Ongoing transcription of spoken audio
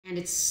And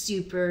it's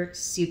super,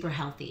 super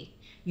healthy.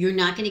 You're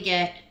not going to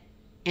get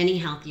any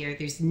healthier.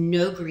 There's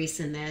no grease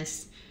in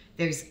this.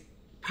 There's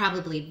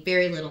probably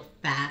very little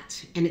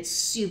fat, and it's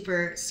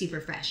super, super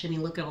fresh. I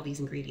mean, look at all these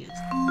ingredients.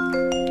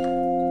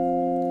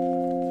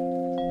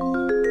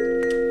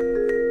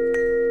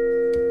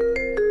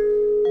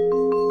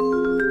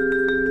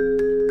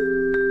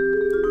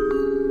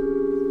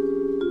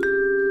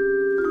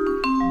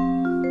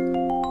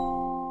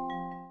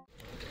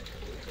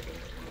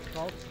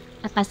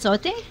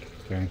 Epazote?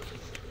 Okay.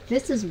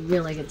 This is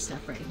really good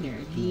stuff right here.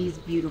 These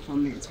beautiful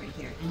mints right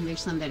here. And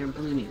there's some that are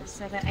blooming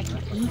so that I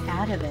can eat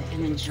out of it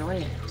and enjoy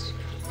it.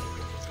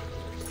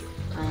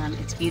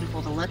 It's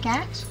beautiful to look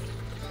at.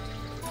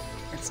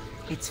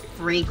 It's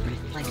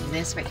fragrant, like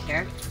this right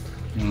here.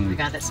 Oh my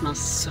God, that smells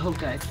so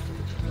good.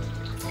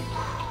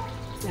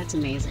 That's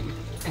amazing.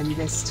 And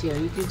this too,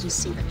 you can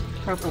just see the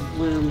purple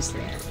blooms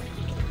there.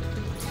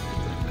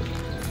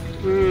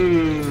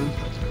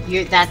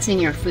 That's in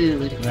your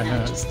food.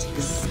 That just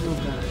tastes so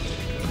good.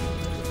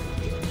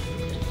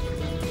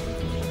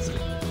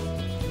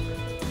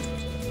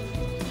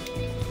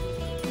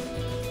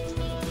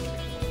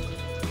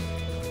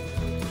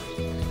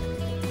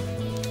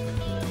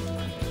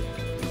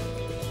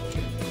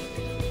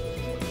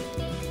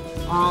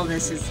 All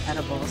this is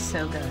edible,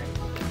 so good.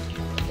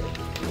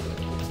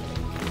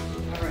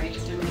 All right,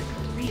 so I'm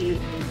going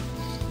to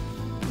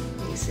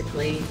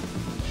basically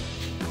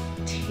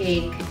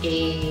take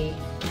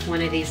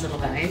one of these little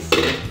guys.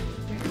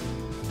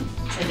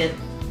 It's like a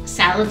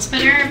salad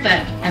spinner,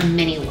 but a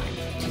mini one.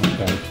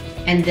 Okay.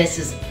 And this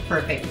is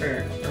perfect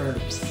for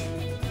herbs.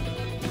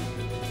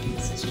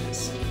 This is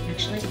just,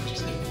 actually, I'm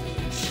just going to do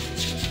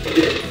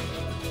this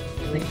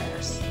really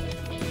fast.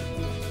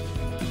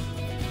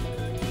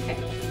 Okay.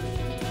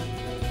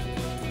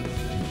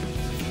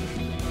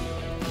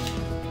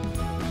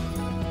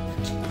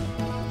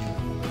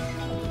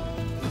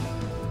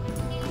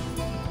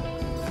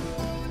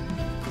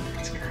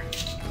 That's good.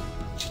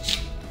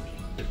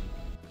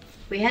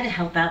 We had to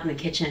help out in the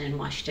kitchen and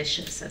wash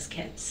dishes as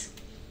kids.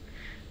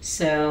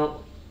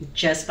 So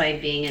just by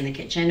being in the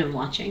kitchen and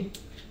watching,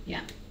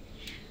 yeah.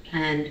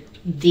 And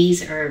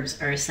these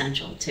herbs are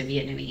essential to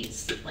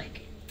Vietnamese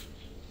like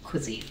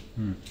cuisine.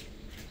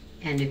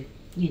 And if,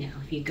 you know,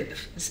 if you go,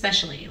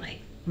 especially like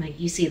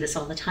you see this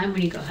all the time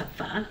when you go have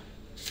pho,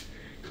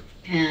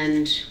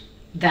 and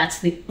that's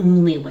the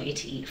only way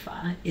to eat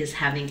pho is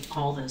having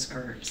all those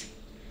herbs.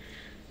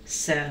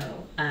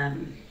 So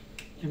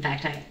in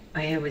fact,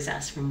 I always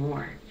ask for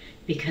more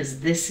because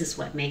this is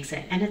what makes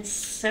it, and it's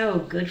so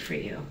good for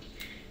you.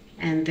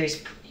 And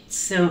there's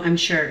I'm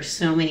sure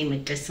so many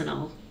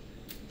medicinal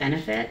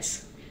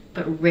benefits,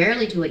 but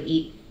rarely do I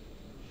eat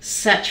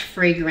such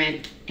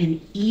fragrant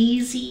and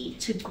easy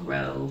to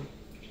grow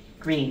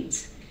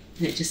greens.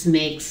 And it just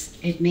makes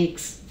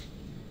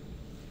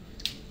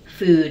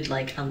food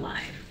like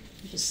alive.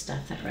 Just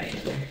stuff that right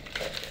in there.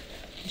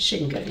 It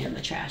shouldn't go in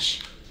the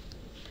trash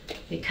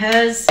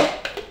because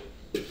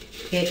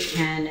it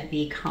can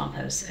be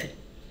composted.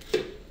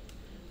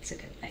 It's a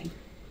good thing.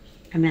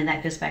 And then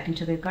that goes back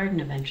into the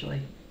garden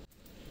eventually.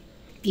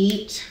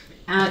 Eat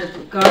out of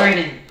the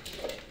garden.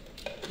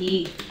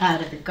 Eat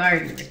out of the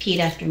garden. Repeat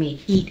after me.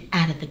 Eat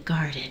out of the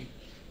garden.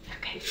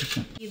 Okay.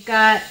 You've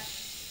got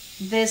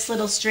this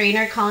little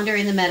strainer colander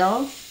in the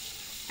middle,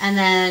 and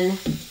then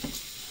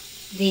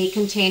the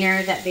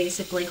container that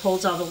basically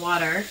holds all the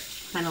water,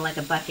 kind of like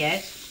a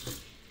bucket.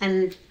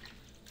 And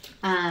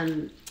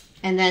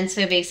then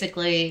so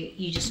basically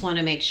you just want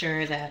to make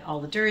sure that all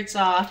the dirt's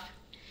off.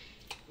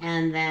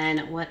 And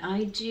then what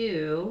I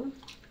do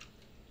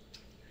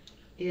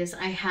is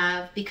I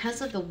have,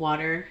 because of the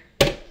water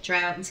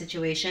drought and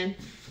situation,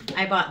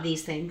 I bought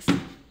these things.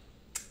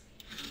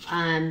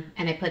 And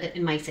I put it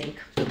in my sink.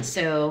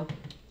 So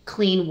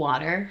clean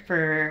water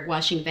for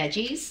washing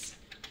veggies.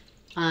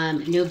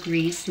 No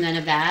grease, none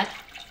of that.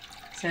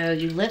 So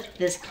you lift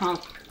this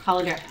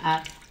colander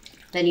up,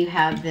 then you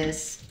have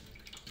this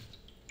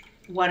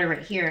water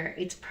right here.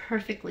 It's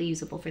perfectly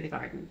usable for the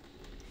garden.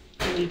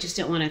 And you just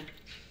don't want to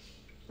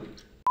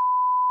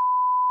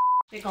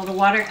take all the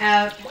water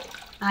out.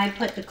 I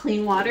put the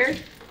clean water,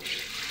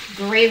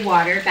 gray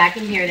water, back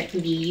in here that can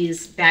be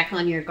used back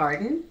on your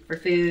garden for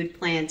food,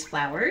 plants,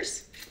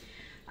 flowers.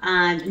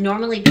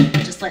 Normally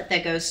people just let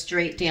that go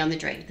straight down the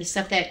drain. The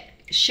stuff that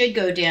should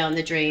go down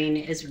the drain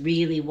is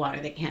really water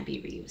that can't be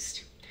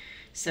reused.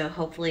 So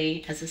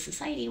hopefully as a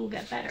society we'll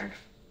get better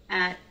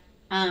at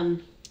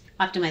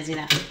optimizing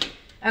that.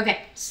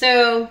 Okay,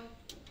 so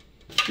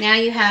now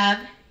you have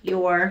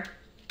your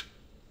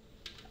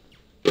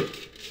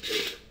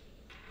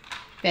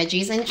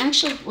veggies, and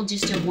actually we'll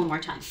just do it one more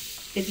time.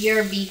 If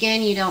you're a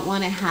vegan, you don't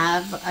want to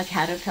have a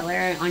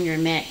caterpillar on your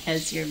mitt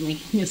as you're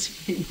making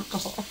this green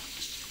alcohol.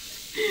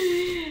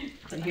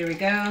 So here we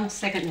go,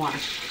 second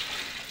wash.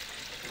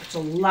 It's a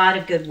lot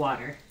of good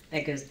water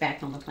that goes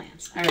back on the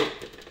plants. All right,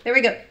 there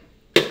we go.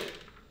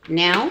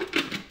 Now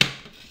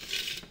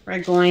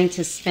we're going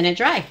to spin it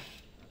dry.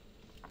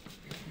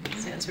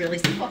 So it's really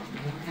simple.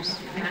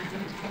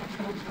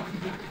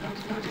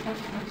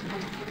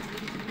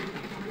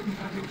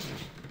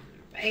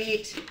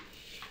 Right.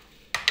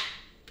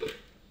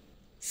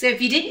 So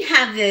if you didn't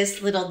have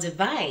this little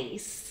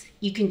device,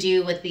 you can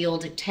do what the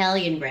old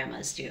Italian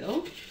grandmas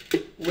do,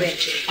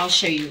 which I'll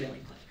show you really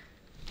quick.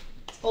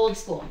 It's old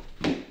school.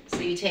 So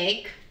you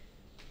take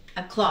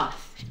a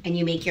cloth and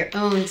you make your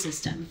own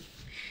system.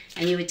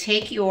 And you would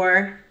take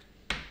your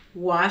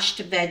washed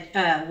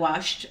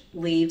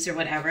leaves or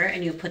whatever,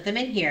 and you put them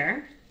in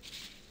here.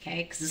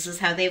 Okay, because this is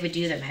how they would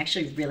do them. It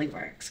actually really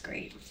works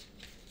great.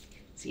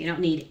 So you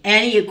don't need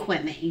any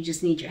equipment. You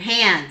just need your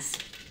hands.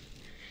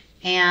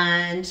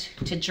 And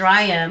to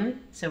dry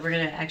them, so we're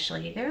going to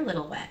actually, they're a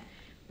little wet.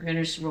 We're going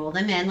to just roll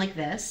them in like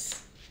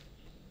this.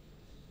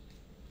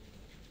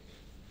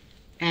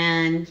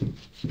 And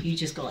you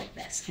just go like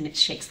this, and it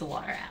shakes the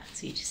water out.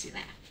 So you just see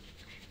that.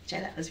 Which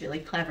I thought was really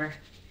clever.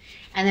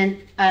 And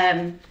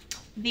then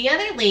the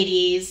other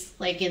ladies,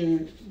 like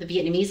in the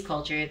Vietnamese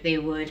culture, they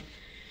would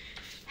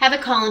have a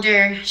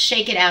colander,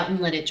 shake it out,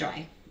 and let it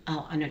dry.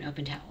 Oh, on an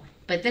open towel.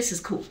 But this is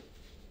cool.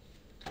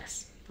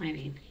 Plus, I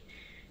mean.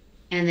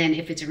 And then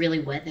if it's really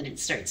wet, then it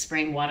starts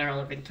spraying water all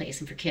over the place.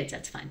 And for kids,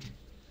 that's fun.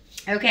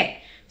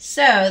 Okay,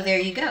 so there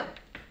you go.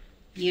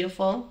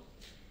 Beautiful,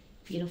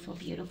 beautiful,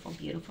 beautiful,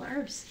 beautiful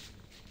herbs.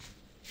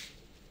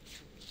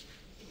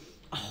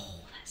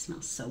 Oh, that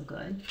smells so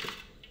good.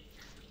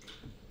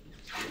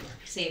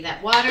 Save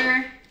that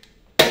water.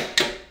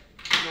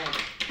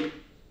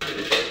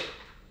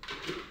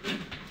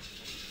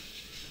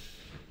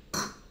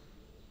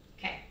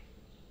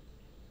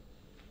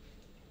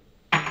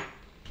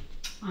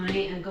 I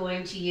am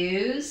going to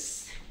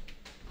use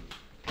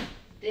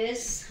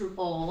this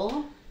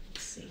bowl.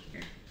 Let's see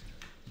here.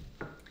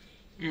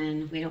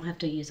 And we don't have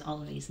to use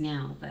all of these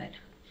now, but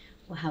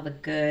we'll have a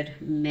good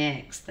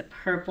mix. The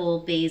purple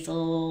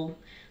basil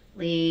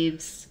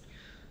leaves.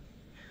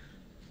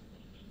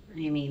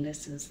 I mean,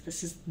 this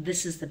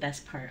is the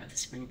best part of the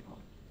spring roll.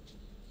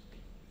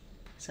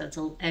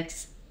 So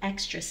it's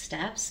extra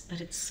steps,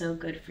 but it's so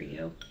good for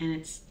you,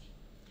 and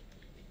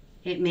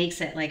it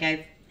makes it like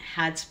I've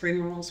had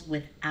spring rolls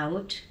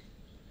without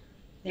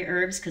the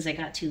herbs because I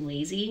got too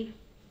lazy,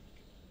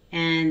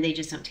 and they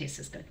just don't taste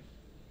as good.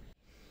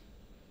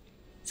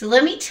 So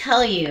let me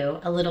tell you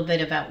a little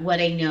bit about what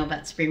I know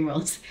about spring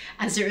rolls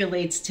as it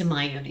relates to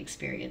my own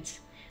experience.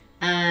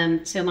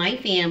 So my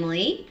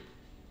family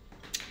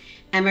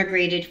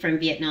emigrated from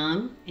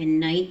Vietnam in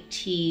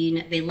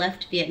they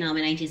left Vietnam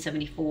in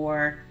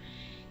 1974,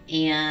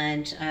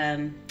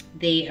 and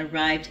they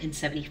arrived in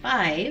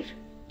 75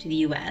 to the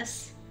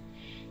US.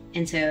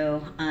 And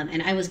so,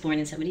 and I was born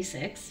in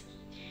 76,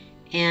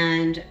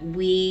 and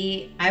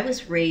I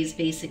was raised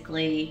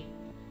basically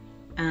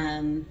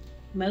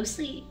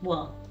mostly,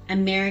 well,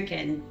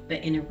 American,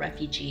 but in a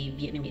refugee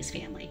Vietnamese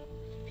family.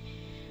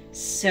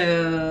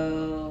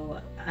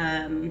 So,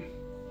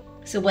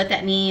 so what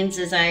that means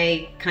is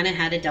I kind of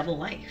had a double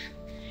life.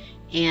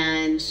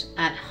 And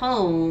at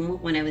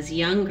home, when I was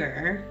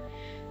younger,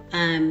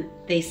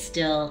 they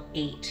still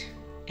ate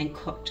and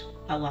cooked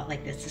a lot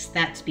like this.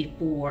 That's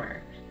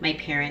before my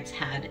parents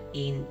had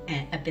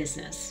a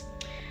business.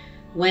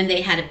 When they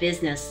had a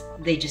business,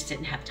 they just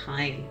didn't have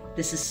time.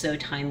 This is so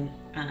time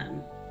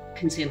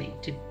consuming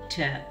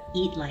to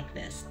eat like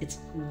this. It's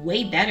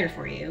way better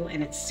for you,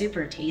 and it's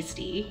super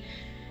tasty.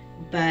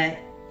 But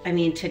I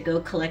mean, to go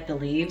collect the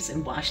leaves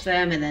and wash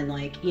them, and then,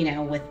 like, you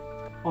know, with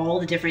all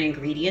the different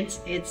ingredients,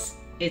 it's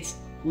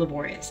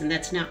laborious, and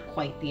that's not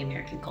quite the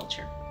American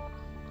culture.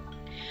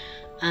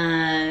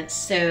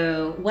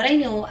 So what I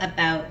know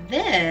about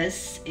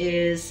this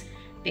is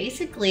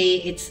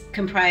basically it's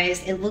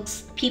comprised,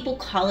 people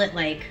call it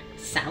like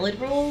salad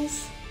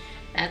rolls.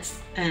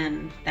 That's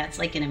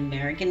like an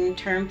American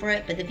term for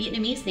it, but the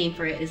Vietnamese name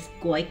for it is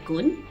goi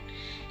cun.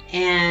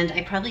 And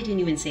I probably didn't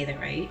even say that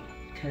right,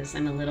 because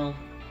I'm a little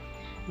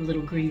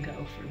gringo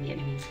for a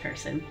Vietnamese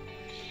person.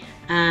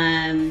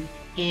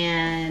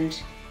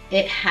 And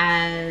it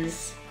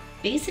has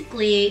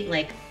basically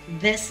like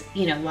this,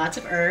 you know, lots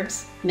of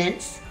herbs,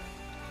 mince.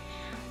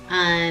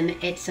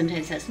 It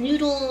sometimes has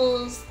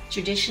noodles.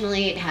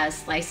 Traditionally, it has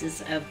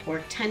slices of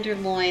pork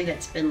tenderloin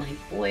that's been like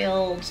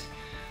boiled,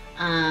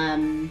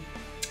 and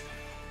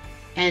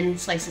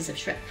slices of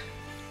shrimp.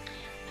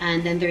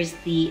 And then there's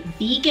the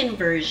vegan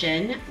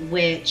version,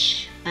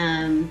 which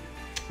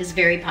is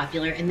very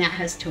popular, and that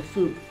has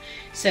tofu.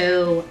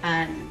 So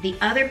the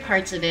other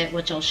parts of it,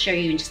 which I'll show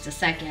you in just a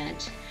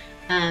second,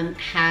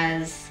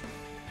 has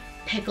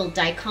pickled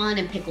daikon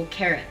and pickled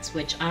carrots,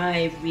 which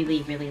I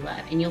really, really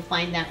love. And you'll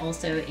find that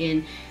also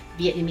in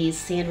Vietnamese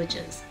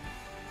sandwiches.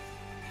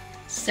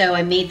 So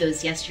I made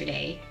those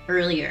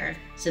earlier,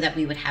 so that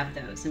we would have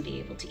those and be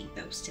able to eat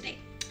those today.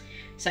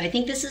 So I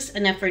think this is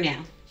enough for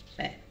now,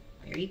 but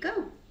there you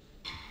go.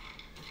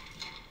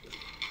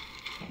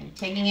 Okay,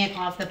 taking it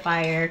off the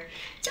fire.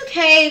 It's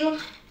okay,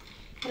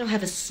 it'll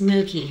have a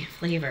smoky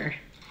flavor.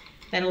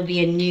 That'll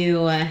be a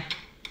new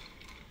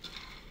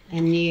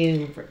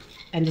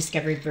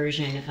undiscovered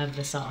version of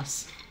the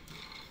sauce.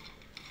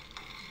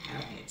 All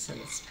right, so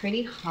it's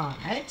pretty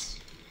hot.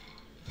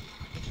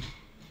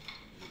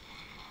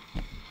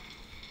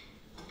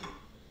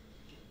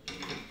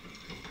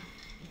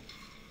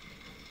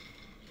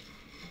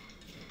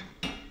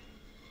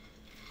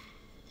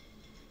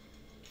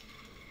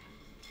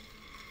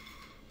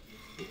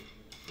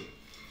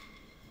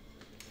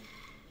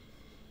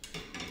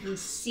 You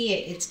see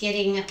it, it's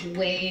getting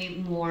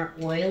way more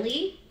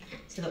oily.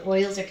 So the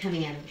oils are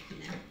coming out of the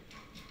peanut.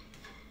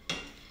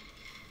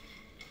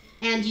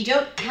 And you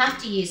don't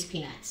have to use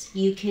peanuts.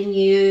 You can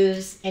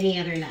use any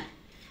other nut.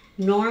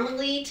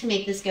 Normally, to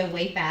make this go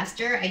way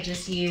faster, I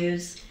just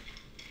use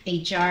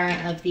a jar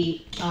of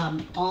the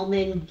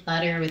almond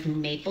butter with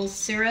maple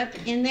syrup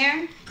in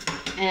there.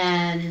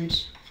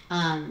 And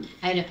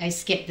I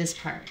skipped this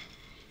part.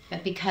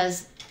 But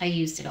because I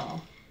used it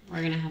all,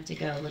 we're gonna have to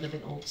go a little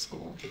bit old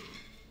school.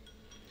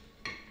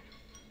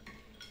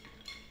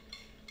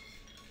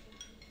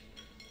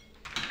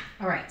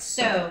 All right,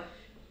 so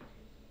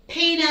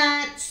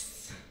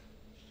peanuts,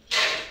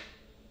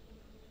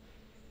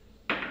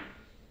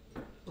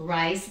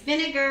 rice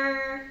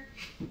vinegar.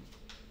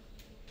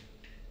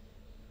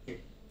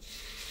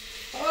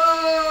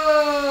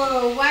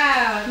 Oh,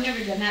 wow, I've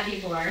never done that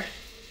before.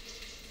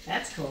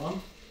 That's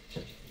cool.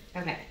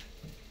 Okay.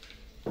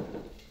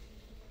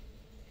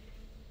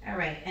 All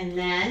right, and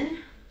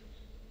then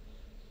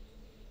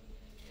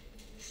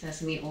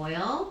sesame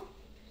oil.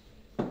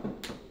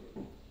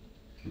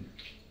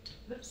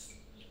 Oops.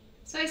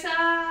 Soy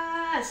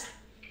sauce.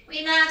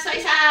 We love soy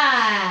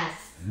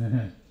sauce.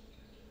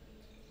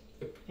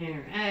 All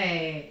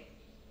right.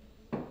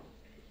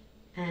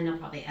 And I'll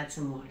probably add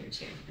some water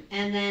too.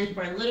 And then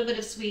for a little bit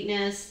of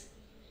sweetness,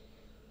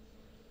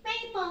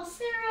 maple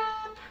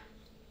syrup.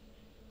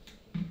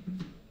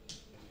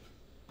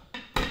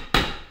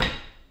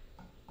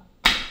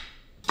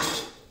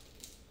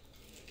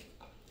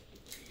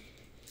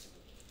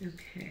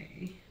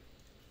 Okay.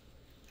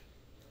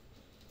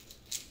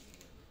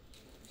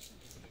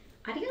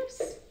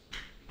 Adios.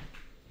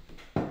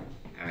 All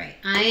right,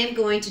 I am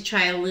going to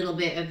try a little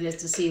bit of this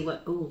to see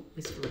what, oh,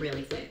 it's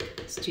really thick.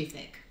 It's too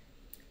thick.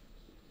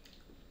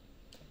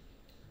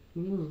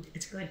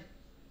 It's good.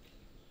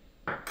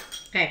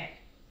 Okay,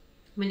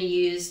 I'm gonna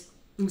use,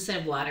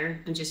 instead of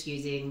water, I'm just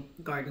using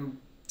garden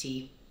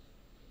tea.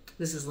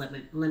 This is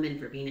lemon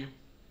verbena.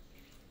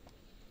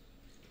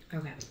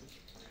 Okay.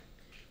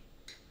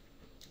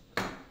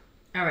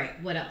 All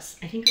right, what else?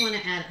 I think I want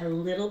to add a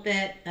little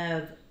bit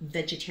of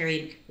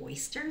vegetarian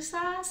oyster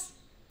sauce.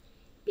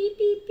 Beep,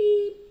 beep,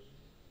 beep.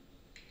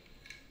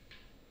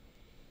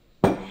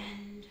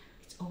 And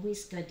it's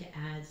always good to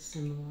add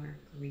some more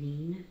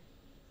green,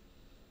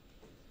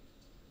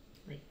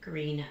 like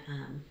green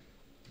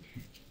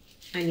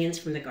onions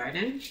from the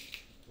garden.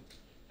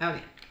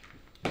 Okay,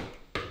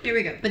 here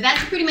we go. But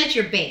that's pretty much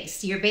your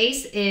base. Your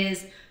base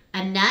is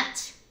a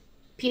nut,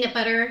 peanut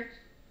butter,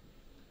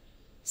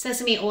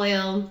 sesame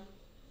oil.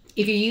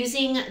 If you're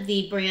using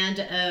the brand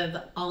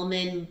of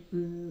almond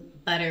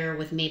butter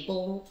with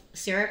maple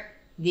syrup,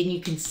 then you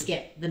can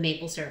skip the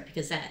maple syrup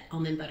because that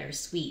almond butter is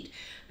sweet.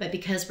 But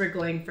because we're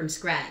going from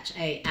scratch,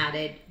 I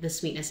added the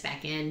sweetness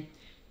back in,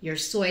 your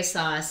soy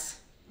sauce,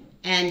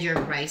 and your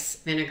rice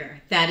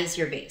vinegar. That is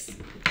your base.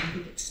 I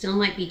think it still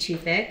might be too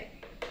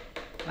thick.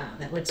 Wow,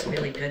 that looks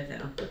really good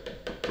though.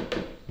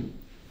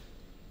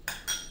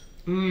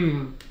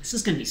 This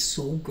is gonna be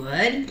so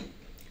good.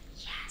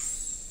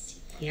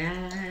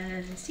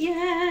 Yes,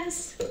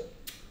 yes.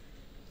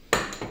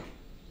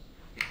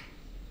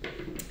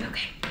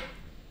 Okay,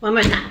 one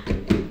more time.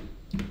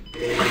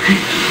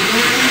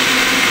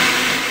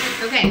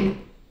 Okay, I'm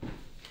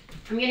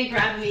gonna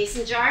grab a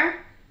mason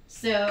jar.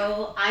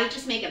 So I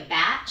just make a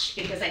batch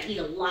because I eat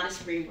a lot of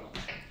spring rolls.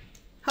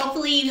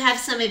 Hopefully you have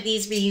some of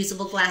these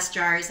reusable glass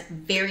jars,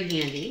 very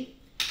handy.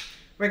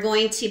 We're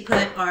going to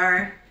put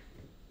our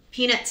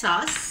peanut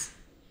sauce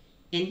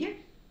in here,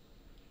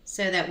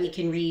 so that we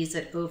can reuse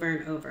it over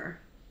and over.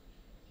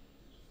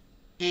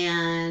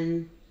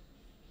 And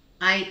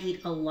I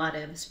eat a lot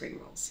of spring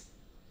rolls.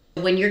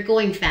 When you're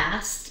going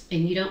fast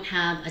and you don't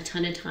have a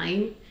ton of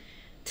time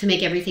to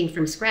make everything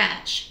from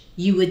scratch,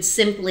 you would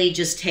simply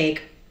just take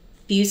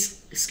a few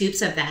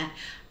scoops of that.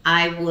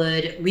 I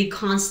would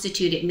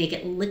reconstitute it, make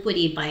it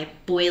liquidy by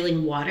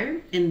boiling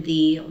water in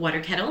the water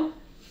kettle.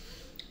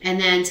 And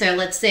then, so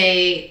let's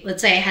say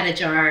I had a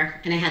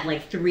jar and I had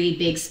like 3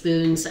 big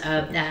spoons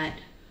of that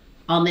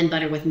almond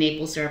butter with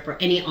maple syrup or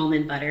any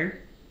almond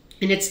butter,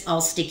 and it's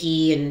all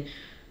sticky and,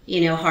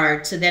 you know,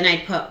 hard. So then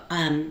I'd put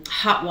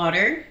hot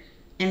water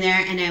in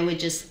there and I would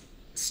just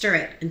stir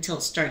it until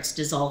it starts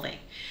dissolving.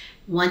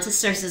 Once it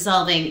starts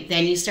dissolving,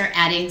 then you start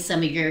adding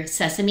some of your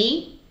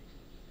sesame.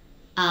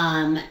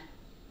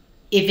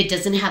 If it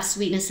doesn't have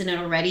sweetness in it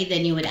already,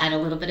 then you would add a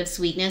little bit of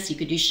sweetness. You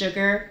could do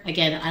sugar.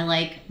 Again, I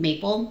like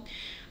maple.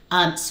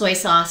 Soy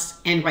sauce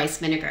and rice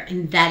vinegar,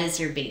 and that is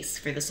your base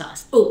for the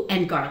sauce. Oh,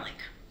 and garlic.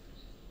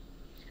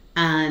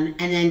 And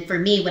then for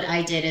me, what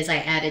I did is I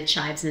added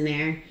chives in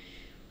there,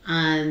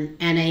 and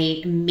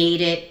I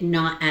made it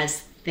not as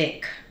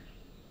thick.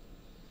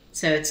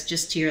 So it's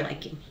just to your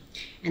liking.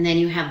 And then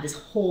you have this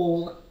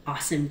whole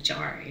awesome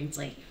jar. It's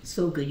like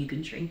so good you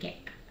can drink it.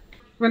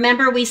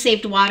 Remember, we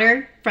saved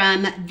water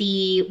from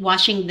the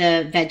washing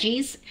the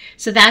veggies.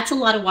 So that's a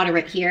lot of water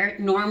right here.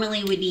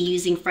 Normally we'd be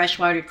using fresh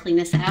water to clean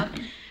this out.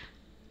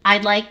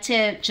 I'd like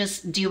to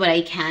just do what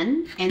I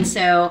can. And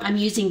so I'm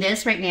using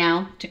this right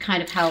now to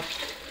kind of help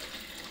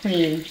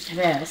clean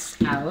this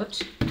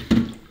out.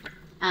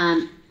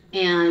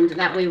 And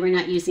that way we're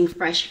not using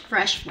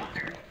fresh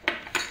water.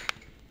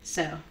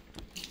 So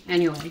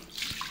anyway,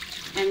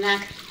 and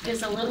that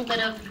is a little bit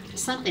of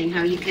something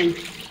how you can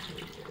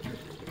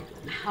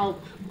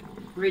help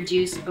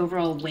reduce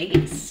overall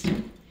waste.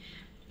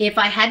 If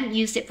I hadn't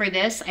used it for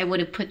this, I would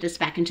have put this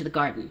back into the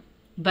garden.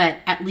 But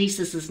at least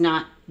this is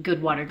not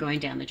good water going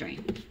down the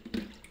drain.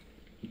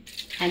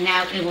 And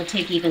now it will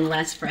take even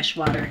less fresh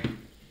water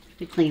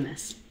to clean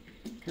this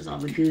because all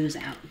the goo's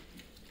out.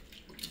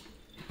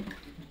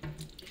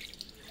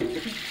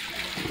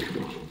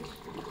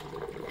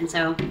 And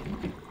so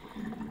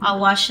I'll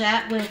wash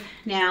that with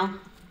now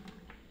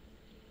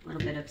a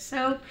little bit of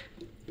soap.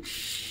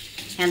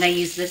 And I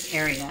use this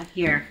area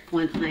here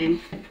when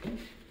I'm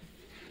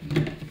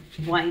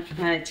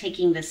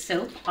taking the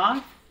soap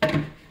off.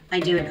 I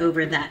do it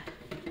over that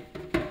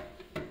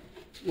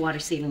water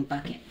saving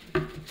bucket.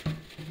 All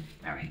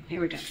right,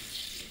 here we go.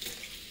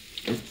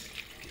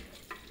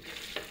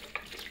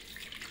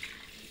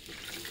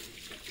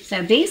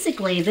 So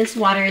basically this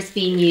water is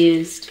being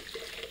used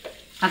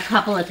a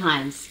couple of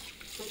times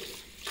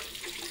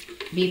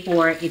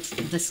before it's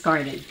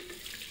discarded.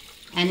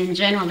 And in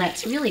general,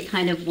 that's really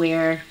kind of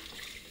where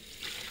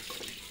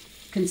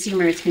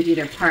consumers can do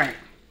their part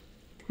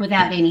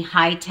without any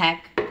high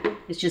tech.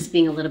 It's just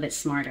being a little bit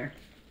smarter.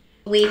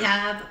 We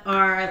have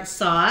our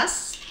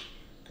sauce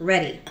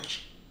ready,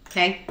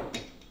 okay?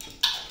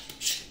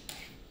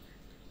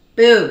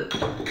 Boom.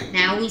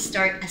 Now we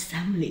start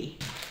assembly.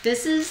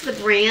 This is the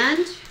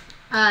brand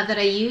that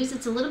I use.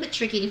 It's a little bit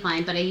tricky to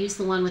find, but I use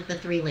the one with the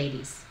 3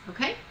 ladies,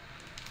 okay?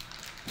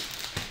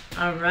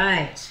 All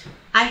right.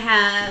 I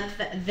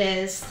have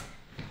this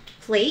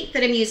plate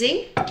that I'm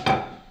using,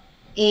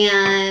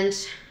 and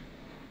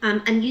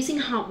I'm using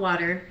hot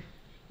water.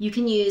 You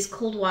can use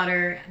cold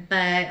water,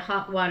 but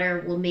hot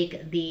water will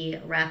make the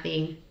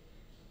wrapping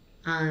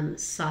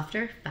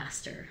softer,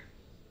 faster.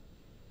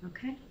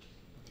 Okay.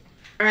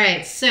 All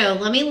right, so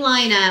let me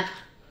line up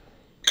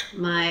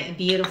my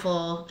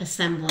beautiful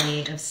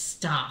assembly of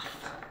stuff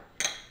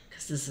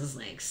because this is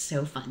like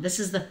so fun. This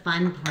is the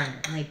fun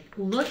part. Like,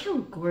 look how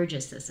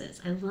gorgeous this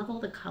is. I love all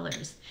the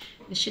colors.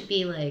 This should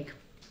be like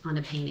on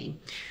a painting.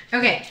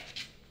 Okay,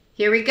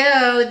 here we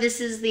go.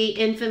 This is the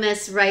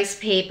infamous rice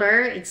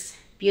paper. It's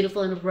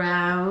beautiful and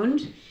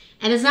round,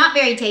 and it's not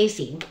very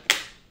tasty.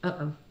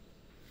 Uh-oh.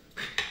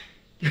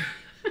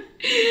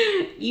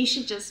 You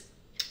should just,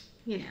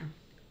 you know,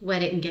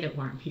 wet it and get it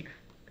warm here.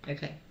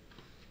 Okay.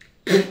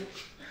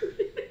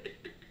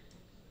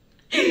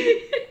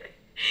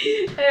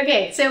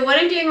 Okay, so what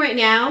I'm doing right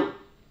now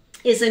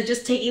is I'm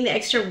just taking the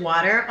extra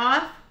water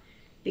off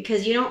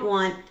because you don't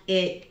want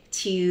it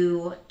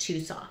too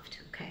soft,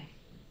 okay?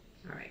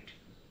 All right,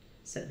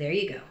 so there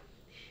you go.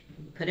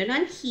 Put it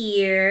on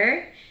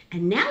here,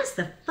 and now is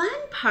the fun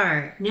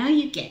part. Now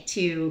you get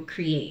to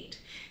create.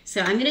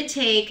 So I'm gonna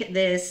take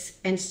this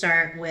and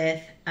start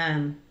with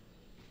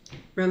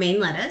romaine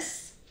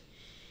lettuce.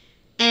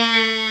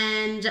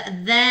 And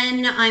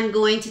then I'm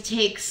going to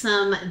take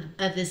some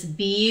of this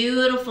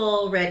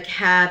beautiful red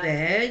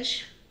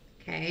cabbage,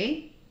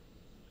 okay?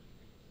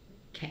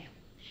 Okay.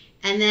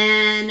 And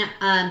then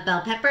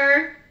bell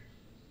pepper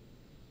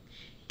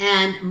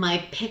and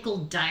my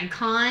pickled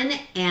daikon,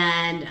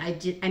 and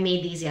I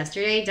made these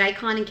yesterday,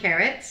 daikon and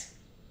carrots.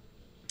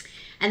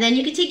 And then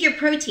you can take your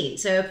protein.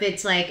 So if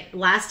it's like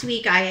last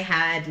week I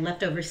had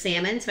leftover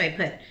salmon, so I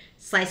put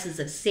slices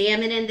of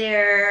salmon in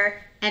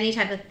there, any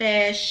type of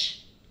fish,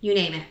 you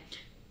name it.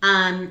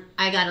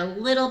 I got a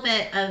little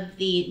bit of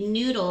the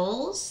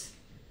noodles.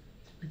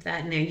 Put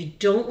that in there. You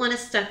don't want to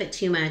stuff it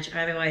too much,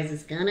 otherwise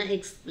it's gonna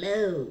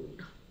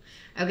explode.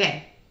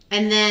 Okay,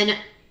 and then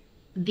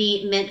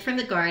the mint from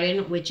the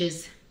garden, which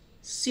is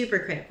super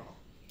critical.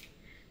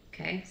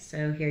 Okay,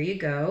 so here you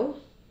go.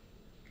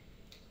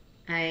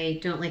 I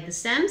don't like the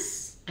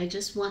stems. I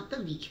just want the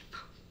leaf.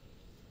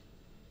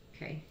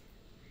 Okay,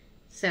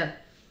 so,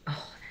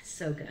 oh, that's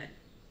so good.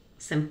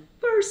 Some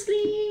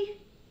parsley.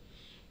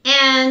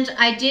 And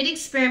I did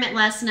experiment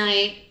last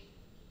night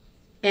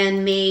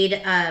and made,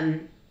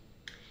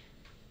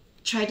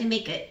 tried to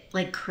make it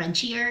like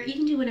crunchier. You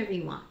can do whatever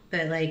you want,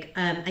 but like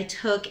I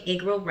took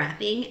egg roll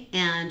wrapping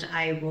and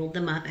I rolled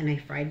them up and I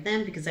fried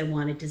them because I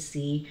wanted to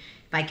see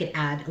if I could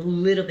add a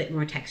little bit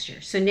more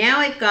texture. So now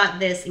I've got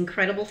this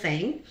incredible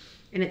thing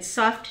and it's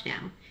soft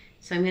now.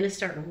 So I'm gonna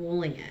start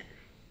rolling it.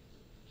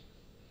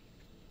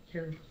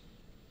 So,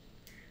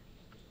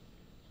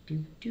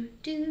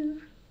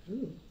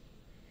 Ooh.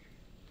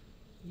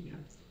 You know,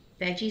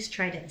 veggies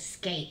try to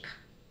escape.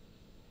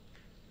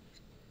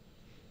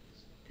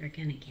 They're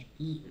gonna get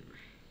eaten.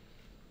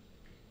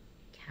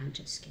 Can't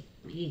escape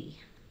me.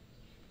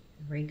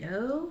 There we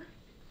go.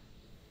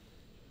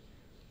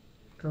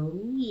 Oh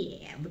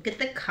yeah, look at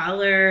the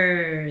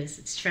colors.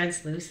 It's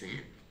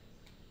translucent.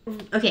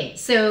 Okay,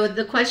 so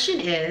the question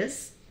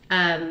is,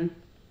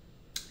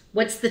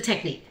 what's the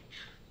technique?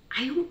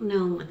 I don't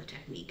know what the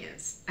technique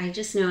is. I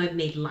just know I've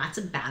made lots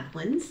of bad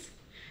ones.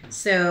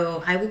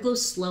 So I will go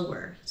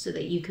slower so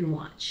that you can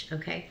watch,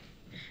 okay?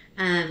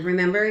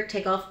 Remember,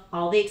 take off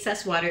all the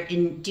excess water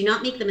and do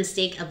not make the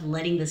mistake of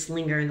letting this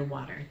linger in the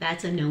water.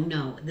 That's a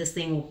no-no. This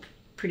thing will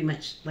pretty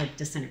much like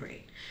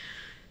disintegrate.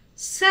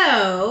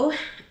 So,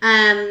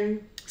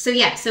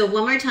 so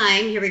one more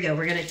time, here we go.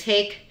 We're gonna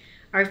take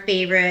our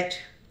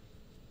favorite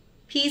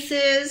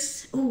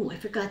pieces. Oh, I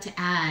forgot to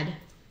add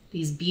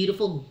these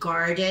beautiful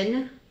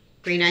garden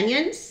green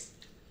onions.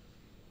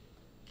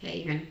 Okay,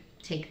 you're gonna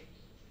take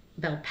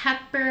bell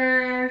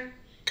pepper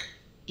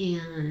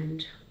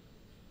and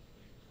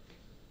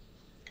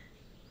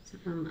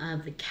some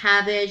of the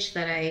cabbage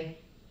that I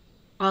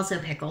also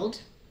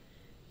pickled,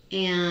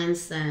 and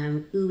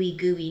some ooey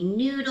gooey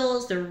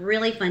noodles. They're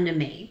really fun to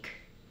make.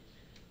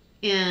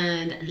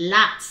 And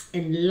lots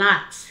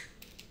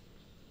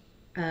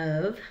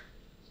of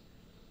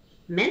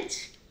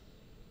mint.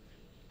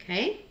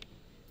 Okay.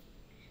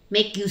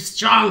 Make you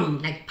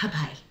strong like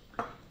Popeye.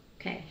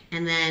 Okay.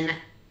 And then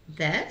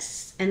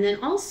this. And then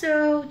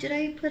also, did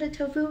I put a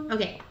tofu?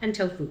 Okay, and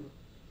tofu.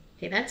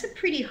 Okay, that's a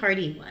pretty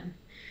hearty one.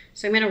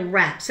 So I'm gonna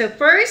wrap. So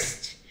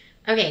first,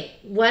 okay,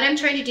 what I'm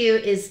trying to do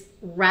is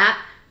wrap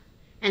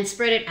and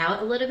spread it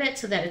out a little bit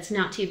so that it's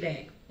not too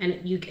big and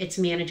it's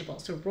manageable.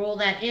 So roll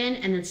that in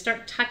and then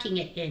start tucking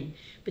it in,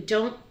 but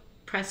don't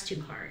press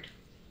too hard.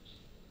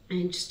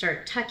 And just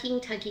start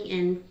tucking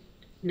in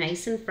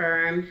nice and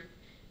firm,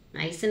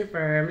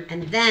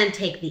 and then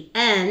take the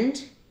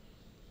end,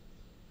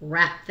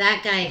 wrap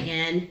that guy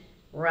in,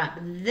 wrap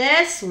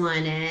this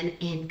one in,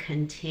 and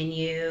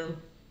continue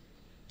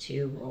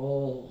to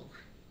roll.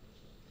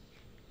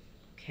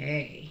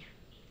 Okay.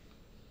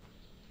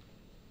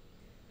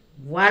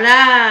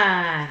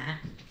 Voila!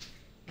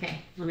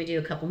 Okay, let me do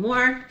a couple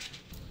more.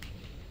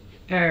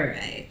 All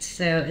right,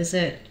 so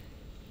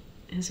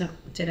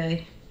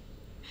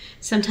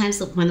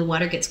sometimes when the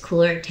water gets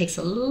cooler, it takes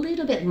a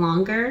little bit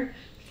longer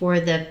for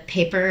the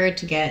paper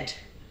to get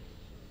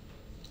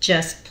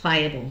just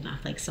pliable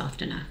enough, like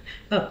soft enough.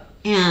 Oh,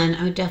 and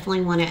I would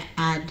definitely want to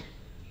add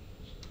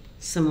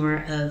some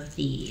more of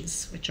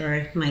these, which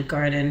are my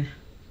garden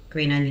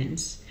green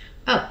onions.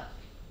 Oh,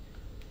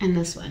 and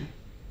this one.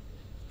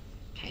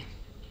 Okay,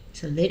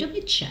 it's a little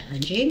bit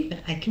challenging, but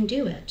I can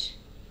do it.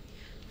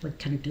 We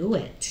can do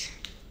it.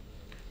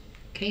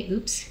 Okay,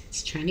 oops,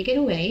 it's trying to get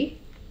away.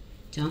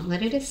 Don't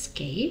let it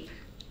escape.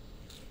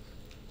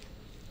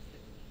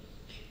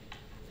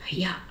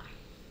 Yeah.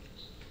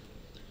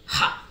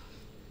 Ha.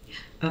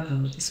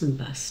 Uh-oh, this one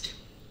bust.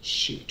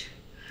 Shoot.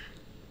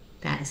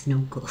 That is no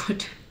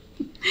good.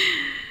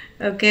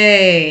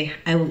 Okay,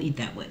 I will eat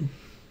that one.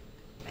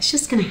 It's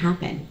just gonna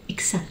happen.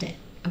 Accept it,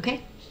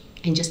 okay?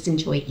 And just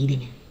enjoy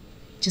eating it.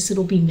 Just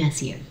it'll be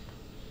messier.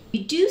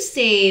 You do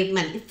save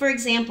money. For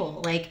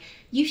example, like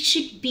you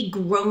should be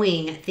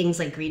growing things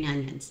like green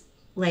onions.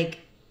 Like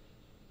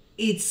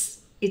it's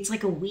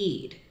like a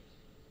weed.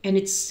 And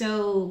it's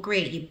so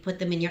great. You put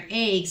them in your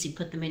eggs, you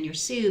put them in your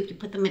soup, you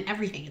put them in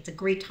everything. It's a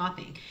great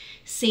topping.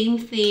 Same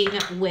thing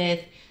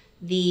with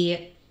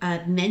the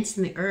mints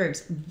and the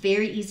herbs.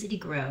 Very easy to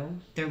grow.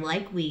 They're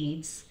like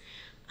weeds,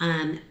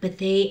 but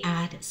they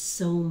add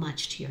so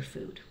much to your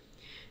food.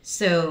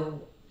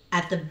 So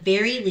at the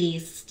very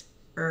least,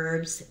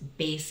 herbs,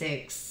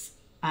 basics,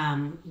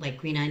 like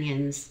green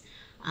onions,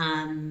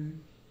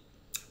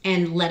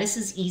 and lettuce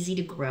is easy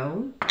to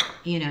grow,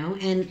 you know,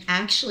 and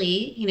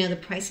actually, you know, the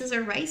prices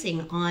are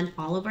rising on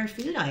all of our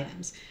food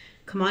items.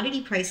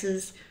 Commodity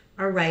prices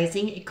are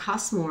rising. It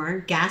costs more.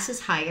 Gas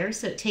is higher,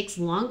 so it takes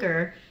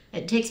longer.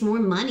 It takes more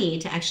money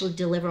to actually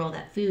deliver all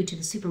that food to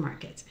the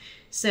supermarkets.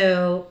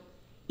 So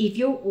if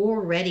you're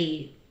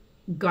already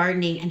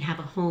gardening and have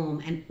a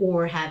home and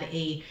or have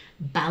a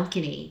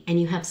balcony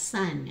and you have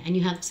sun and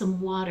you have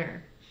some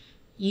water,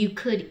 you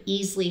could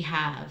easily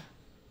have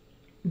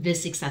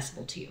this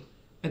accessible to you.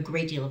 A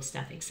great deal of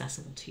stuff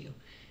accessible to you.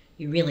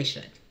 You really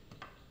should.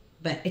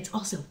 But it's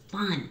also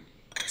fun.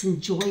 It's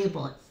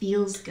enjoyable. It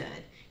feels good.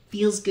 It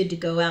feels good to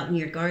go out in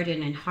your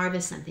garden and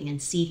harvest something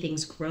and see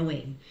things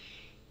growing.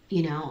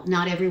 You know,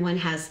 not everyone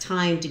has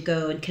time to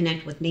go and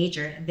connect with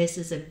nature. This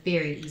is a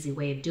very easy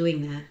way of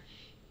doing that.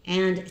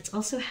 And it's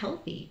also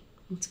healthy.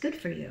 It's good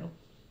for you.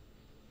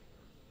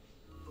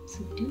 So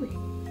do it.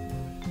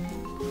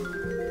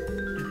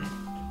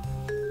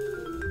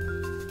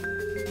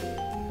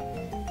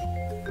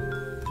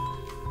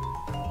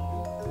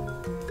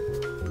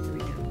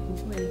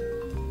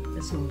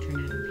 This will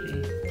turn out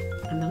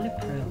okay. I'm not a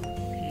pro,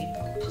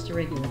 okay? Just a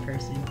regular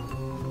person.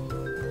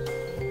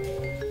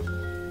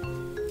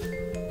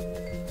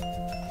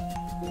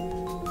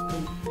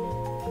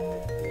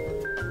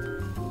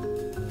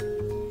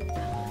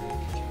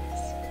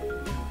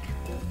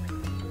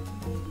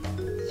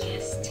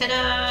 Yes,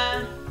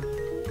 ta-da!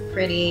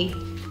 Pretty.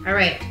 All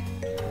right.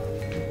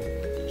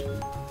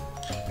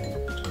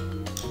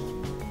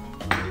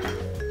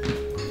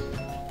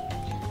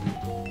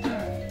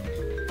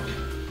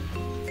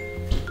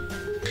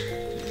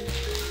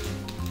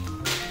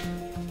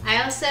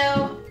 I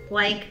also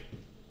like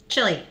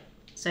chili,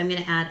 so I'm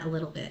gonna add a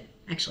little bit.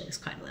 Actually, it's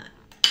quite a lot.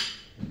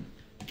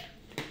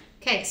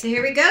 Okay, so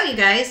here we go, you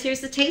guys.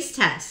 Here's the taste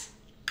test.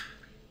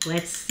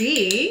 let's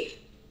see.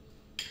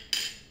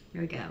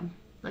 Here we go.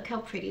 Look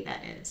how pretty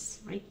that is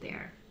right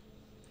there.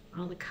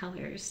 All the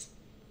colors.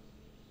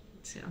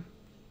 So,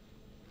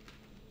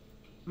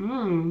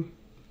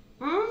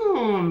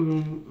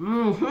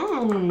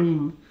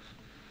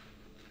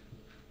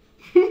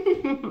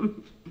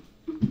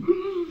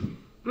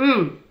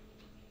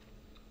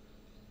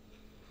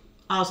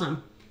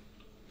 Awesome.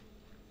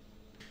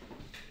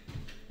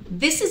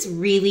 This is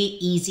really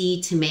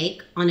easy to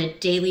make on a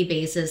daily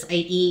basis. I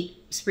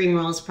eat spring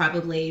rolls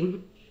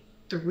probably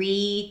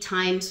 3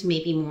 times,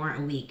 maybe more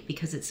a week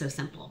because it's so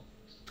simple.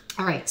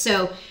 All right,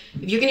 so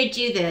if you're gonna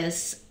do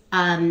this,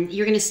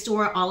 you're gonna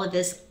store all of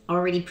this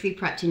already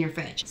pre-prepped in your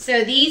fridge.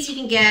 So these you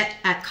can get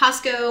at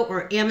Costco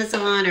or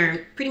Amazon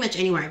or pretty much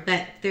anywhere,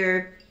 but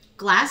they're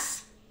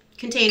glass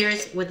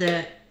containers with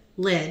a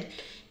lid.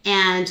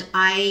 And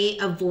I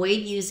avoid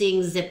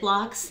using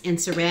Ziplocs and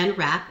saran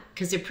wrap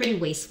because they're pretty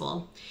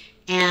wasteful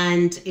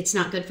and it's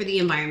not good for the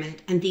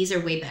environment, and these are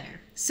way better.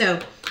 So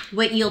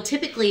what you'll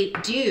typically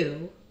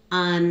do,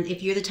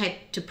 if you're the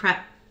type to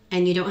prep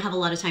and you don't have a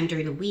lot of time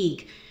during the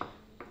week,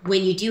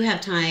 when you do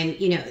have time,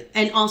 you know,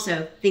 and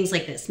also things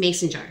like this,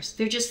 mason jars,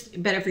 they're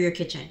just better for your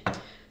kitchen.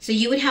 So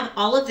you would have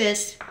all of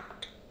this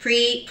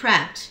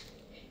pre-prepped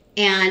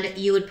and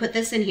you would put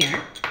this in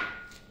here,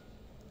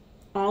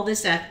 all this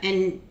stuff,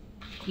 and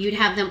you'd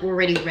have them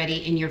already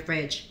ready in your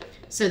fridge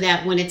so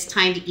that when it's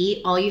time to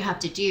eat, all you have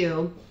to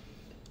do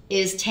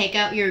is take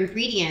out your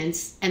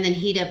ingredients and then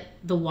heat up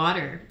the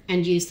water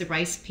and use the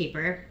rice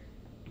paper,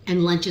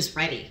 and lunch is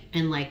ready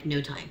in like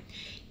no time.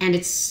 And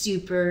it's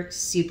super,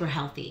 super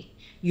healthy.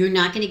 You're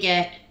not gonna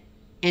get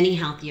any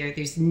healthier.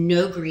 There's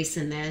no grease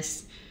in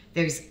this.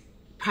 There's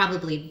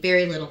probably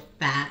very little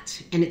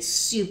fat, and it's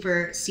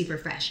super, super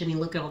fresh. I mean,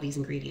 look at all these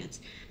ingredients.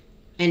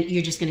 And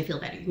you're just gonna feel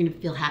better. You're gonna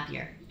feel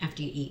happier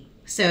after you eat.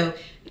 So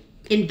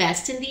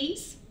invest in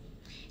these.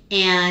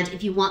 And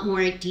if you want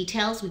more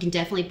details, we can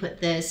definitely put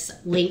this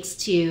links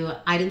to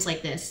items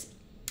like this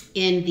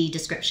in the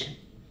description.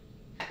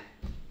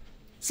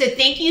 So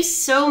thank you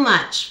so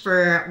much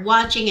for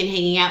watching and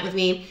hanging out with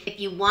me. If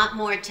you want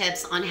more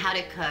tips on how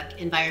to cook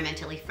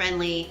environmentally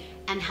friendly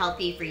and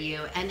healthy for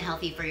you and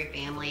healthy for your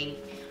family,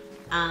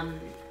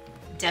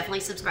 definitely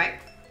subscribe.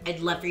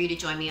 I'd love for you to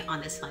join me on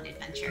this fun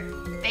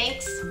adventure.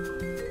 Thanks.